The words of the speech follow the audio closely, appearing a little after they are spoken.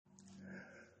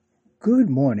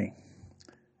Good morning.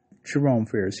 Jerome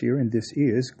Ferris here, and this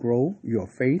is Grow Your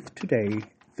Faith Today,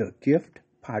 the Gift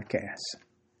Podcast.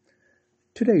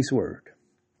 Today's word,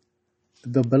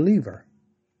 the believer,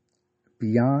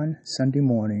 beyond Sunday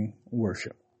morning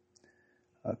worship.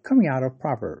 Coming out of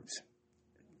Proverbs,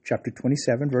 chapter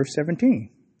 27, verse 17,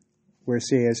 where it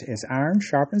says, as iron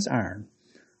sharpens iron,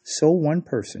 so one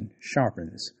person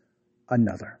sharpens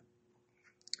another.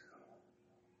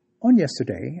 On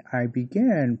yesterday, I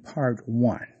began part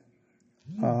one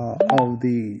of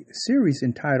the series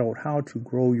entitled How to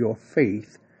Grow Your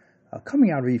Faith, coming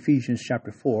out of Ephesians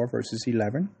chapter 4, verses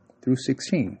 11 through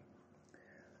 16.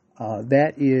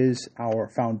 That is our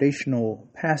foundational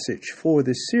passage for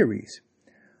this series.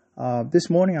 This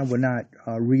morning, I will not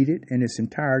read it in its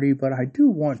entirety, but I do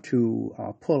want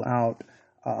to pull out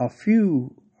a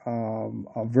few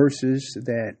verses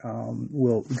that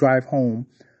will drive home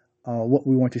what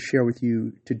we want to share with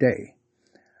you today.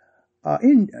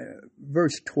 In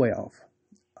verse 12,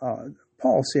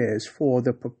 Paul says, for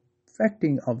the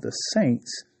perfecting of the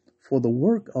saints, for the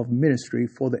work of ministry,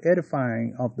 for the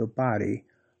edifying of the body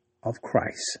of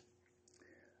Christ.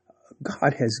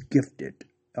 God has gifted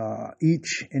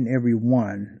each and every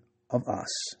one of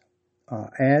us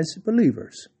as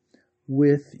believers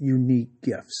with unique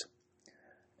gifts.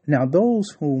 Now, those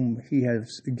whom he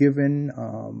has given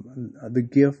the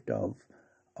gift of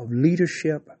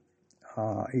leadership,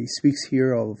 he speaks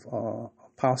here of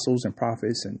apostles and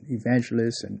prophets and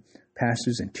evangelists and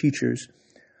pastors and teachers.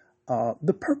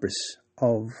 The purpose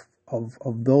of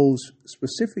those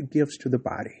specific gifts to the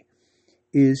body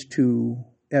is to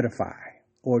edify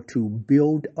or to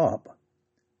build up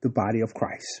the body of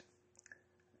Christ.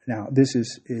 Now, this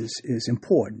is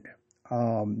important,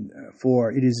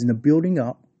 for it is in the building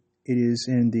up. It is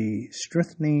in the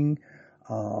strengthening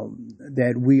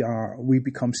that we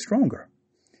become stronger.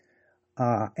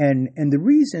 And the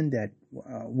reason that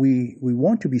we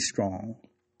want to be strong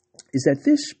is that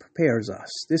this prepares us.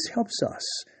 This helps us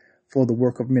for the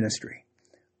work of ministry.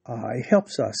 It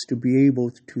helps us to be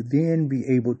able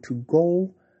to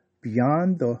go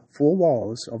beyond the four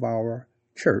walls of our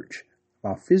church,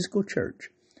 our physical church,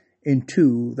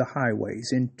 into the highways,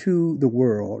 into the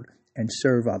world, and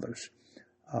serve others.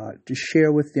 To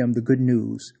share with them the good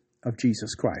news of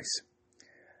Jesus Christ.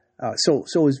 So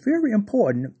it's very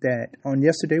important that on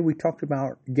yesterday we talked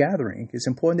about gathering. It's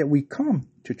important that we come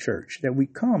to church, that we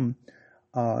come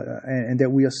and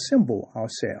that we assemble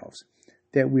ourselves,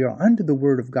 that we are under the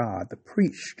word of God, the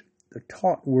preached, the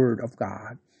taught word of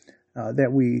God,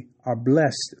 that we are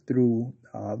blessed through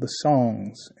the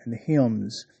songs and the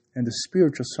hymns and the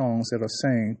spiritual songs that are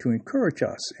sang to encourage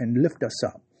us and lift us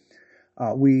up.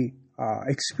 We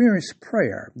experience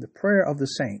prayer, the prayer of the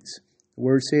saints. The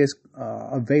word says,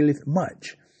 availeth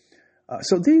much.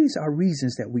 So these are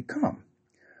reasons that we come.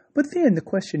 But then the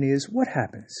question is, what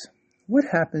happens? What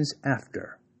happens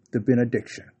after the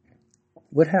benediction?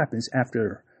 What happens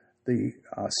after the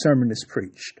sermon is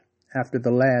preached? After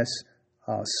the last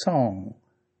song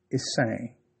is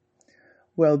sang?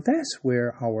 Well, that's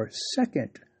where our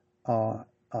second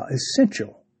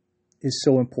essential is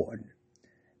so important.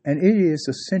 And it is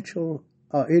essential.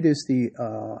 It is the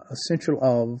essential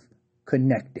of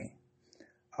connecting.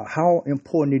 How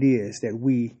important it is that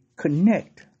we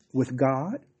connect with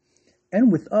God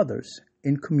and with others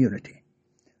in community.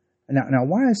 Now,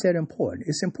 why is that important?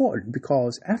 It's important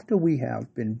because after we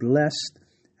have been blessed,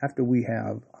 after we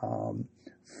have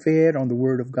fed on the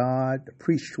Word of God, the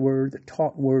preached Word, the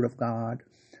taught Word of God,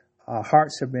 our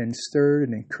hearts have been stirred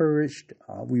and encouraged.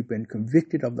 We've been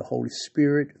convicted of the Holy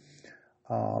Spirit.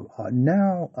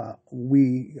 Now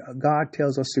God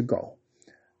tells us to go.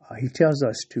 He tells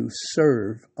us to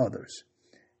serve others.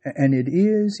 And it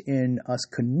is in us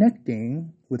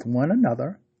connecting with one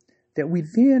another that we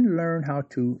then learn how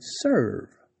to serve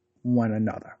one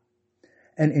another.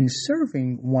 And in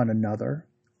serving one another,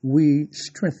 we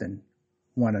strengthen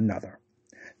one another.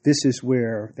 This is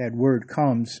where that word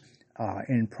comes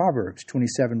in Proverbs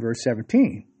 27, verse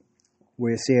 17,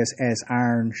 where it says, as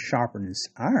iron sharpens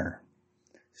iron,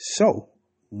 so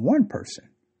one person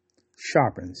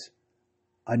sharpens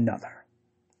another.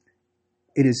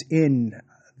 It is in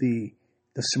the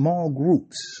small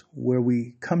groups where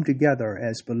we come together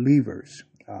as believers,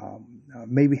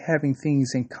 maybe having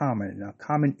things in common,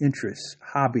 common interests,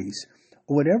 hobbies,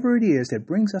 or whatever it is that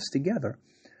brings us together.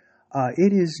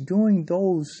 It is during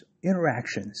those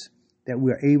interactions that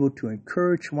we're able to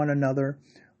encourage one another.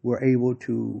 We're able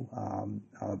to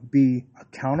be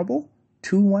accountable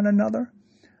to one another.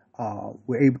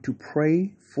 We're able to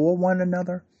pray for one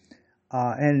another.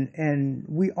 And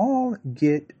we all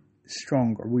get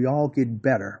stronger. We all get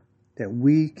better that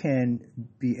we can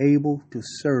be able to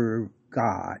serve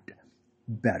God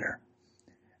better.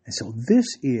 And so this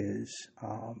is,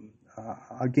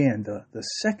 again, the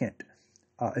second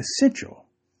essential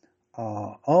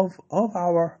of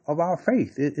our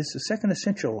faith. It's the second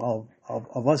essential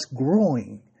of us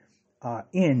growing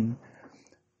in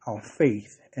our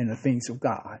faith and the things of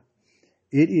God.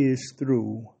 It is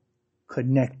through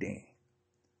connecting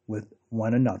with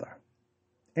one another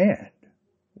and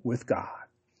with God.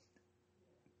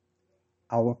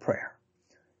 Our prayer.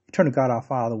 Eternal God, our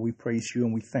Father, we praise you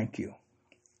and we thank you.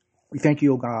 We thank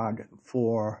you, O God,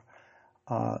 for,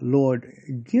 Lord,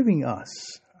 giving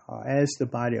us, as the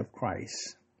body of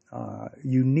Christ,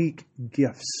 unique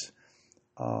gifts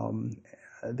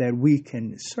that we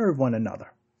can serve one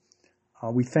another.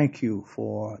 We thank you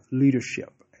for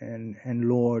leadership and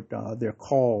Lord, their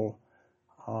call,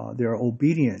 their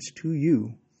obedience to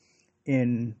you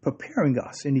in preparing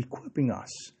us and equipping us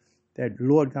that,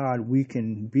 Lord God, we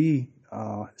can be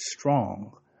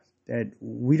strong, that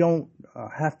we don't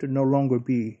have to no longer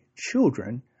be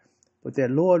children, but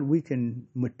that, Lord, we can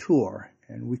mature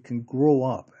and we can grow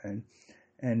up and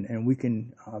we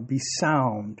can be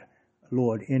sound,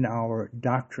 Lord, in our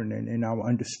doctrine and in our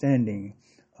understanding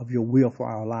of your will for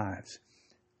our lives.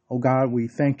 Oh God, we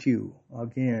thank you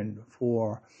again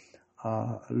for,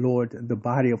 Lord, the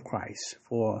body of Christ,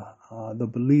 for the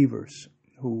believers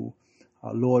who,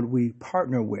 Lord, we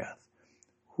partner with,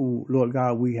 who, Lord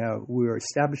God, we're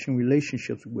establishing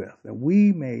relationships with, that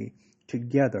we may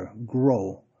together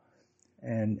grow,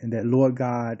 and that, Lord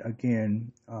God,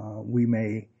 again, we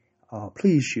may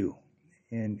please you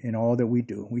in all that we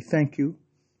do. We thank you,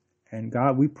 and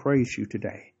God, we praise you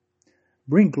today.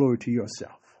 Bring glory to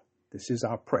yourself. This is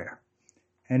our prayer,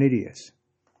 and it is.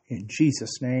 In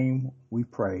Jesus' name we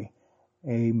pray.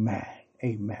 Amen.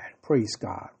 Amen. Praise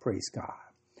God. Praise God.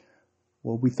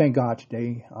 Well, we thank God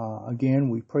today. Again,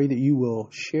 we pray that you will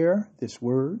share this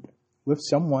word with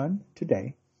someone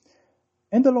today.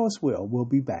 And the Lord's will, we'll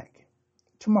be back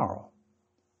tomorrow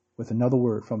with another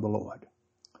word from the Lord.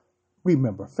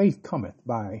 Remember, faith cometh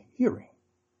by hearing,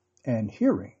 and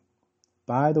hearing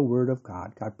by the word of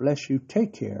God. God bless you.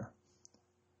 Take care.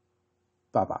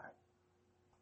 Bye-bye.